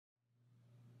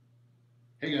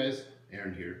Hey guys,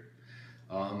 Aaron here.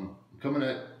 I'm coming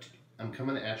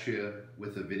at you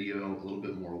with a video a little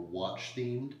bit more watch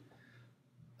themed.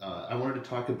 I wanted to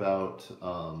talk about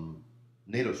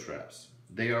NATO straps.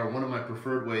 They are one of my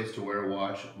preferred ways to wear a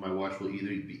watch. My watch will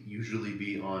usually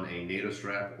be on a NATO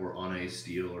strap or on a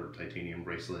steel or titanium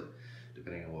bracelet,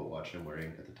 depending on what watch I'm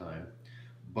wearing at the time.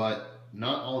 But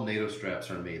not all NATO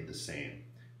straps are made the same.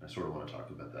 I sort of want to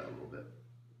talk about that a little bit.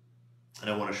 And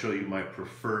I want to show you my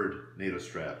preferred NATO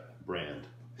strap brand.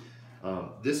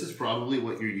 This is probably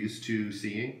what you're used to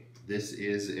seeing. This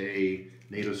is a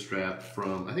NATO strap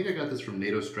from, I think I got this from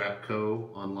NATO Strap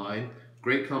Co. online.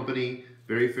 Great company,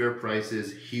 very fair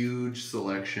prices, huge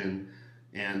selection,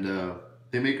 and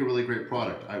they make a really great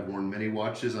product. I've worn many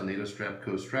watches on NATO Strap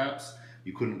Co. straps.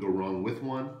 You couldn't go wrong with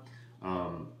one.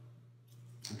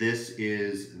 This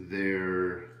is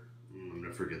their, I'm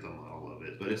gonna forget the model of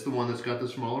it, but it's the one that's got the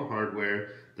smaller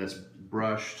hardware, that's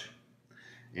brushed,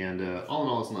 and all in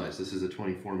all, it's nice. This is a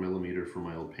 24 millimeter for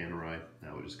my old Panerai.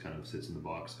 Now it just kind of sits in the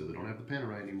box because I don't have the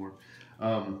Panerai anymore.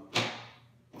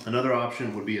 Another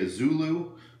option would be a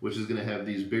Zulu, which is gonna have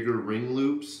these bigger ring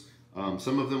loops.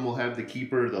 Some of them will have the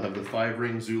keeper. They'll have the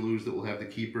 5-ring Zulus that will have the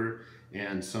keeper,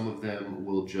 and some of them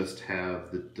will just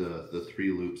have the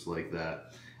 3 loops like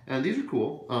that. And these are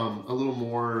cool. A little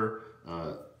more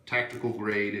tactical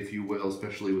grade, if you will,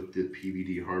 especially with the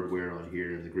PVD hardware on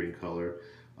here in the green color.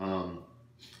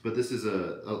 But this is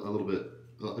a little bit,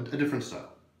 a different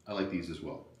style. I like these as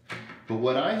well. But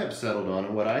what I have settled on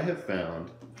and what I have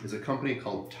found is a company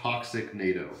called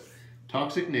ToxicNato.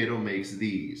 ToxicNato makes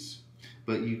these,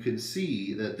 but you can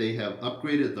see that they have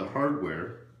upgraded the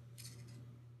hardware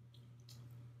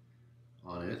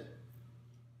on it,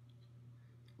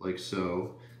 like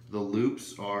so. The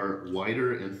loops are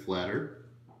wider and flatter.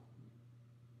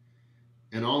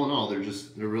 And all in all,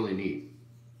 they're really neat.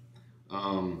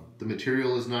 The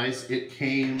material is nice. It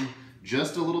came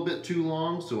just a little bit too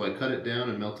long, so I cut it down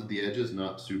and melted the edges,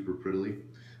 not super prettily.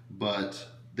 But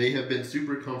they have been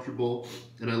super comfortable,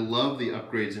 and I love the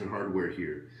upgrades in hardware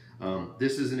here.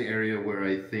 This is an area where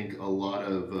I think a lot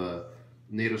of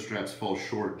NATO straps fall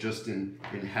short just in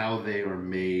how they are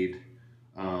made.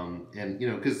 And you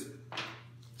know, because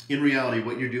in reality,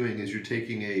 what you're doing is you're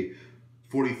taking a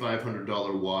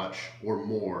 $4,500 watch or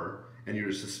more, and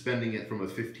you're suspending it from a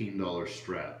 $15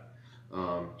 strap.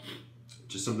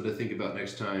 Just something to think about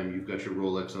next time you've got your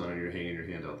Rolex on and you're hanging your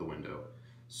hand out the window.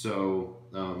 So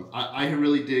I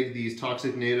really dig these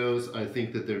ToxicNatos. I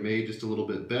think that they're made just a little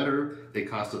bit better. They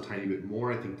cost a tiny bit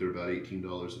more. I think they're about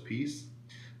 $18 a piece.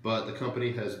 But the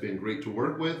company has been great to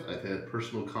work with. I've had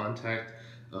personal contact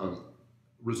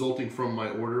resulting from my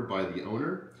order by the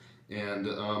owner. And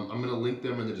I'm going to link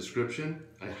them in the description.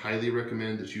 I highly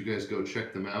recommend that you guys go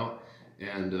check them out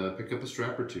and pick up a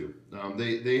strap or two.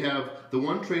 They have, the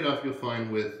one trade-off you'll find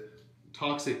with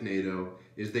ToxicNato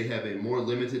is they have a more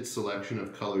limited selection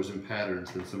of colors and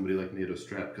patterns than somebody like NATO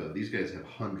Strap Co. These guys have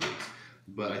hundreds,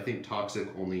 but I think Toxic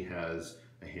only has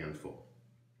a handful.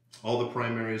 All the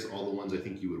primaries, all the ones I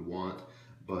think you would want,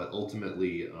 but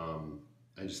ultimately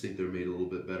I just think they're made a little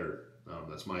bit better.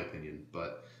 That's my opinion,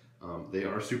 but they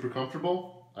are super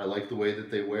comfortable. I like the way that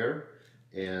they wear,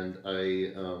 and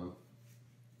I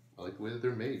like the way that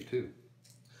they're made too.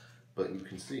 But you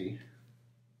can see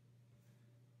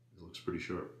it looks pretty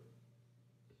sharp,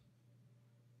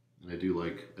 and I do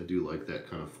like that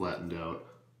kind of flattened out,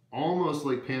 almost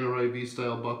like Panerai V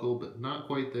style buckle, but not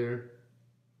quite there.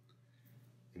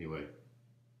 Anyway,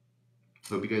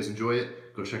 hope you guys enjoy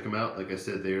it. Go check them out. Like I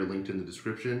said, they are linked in the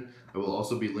description. I will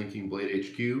also be linking Blade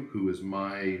HQ, who is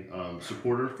my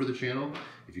supporter for the channel.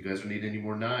 If you guys need any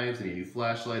more knives, any new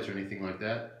flashlights, or anything like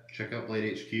that, check out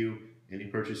Blade HQ. Any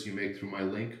purchase you make through my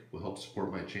link will help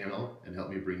support my channel and help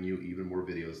me bring you even more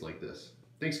videos like this.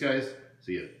 Thanks, guys.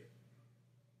 See ya.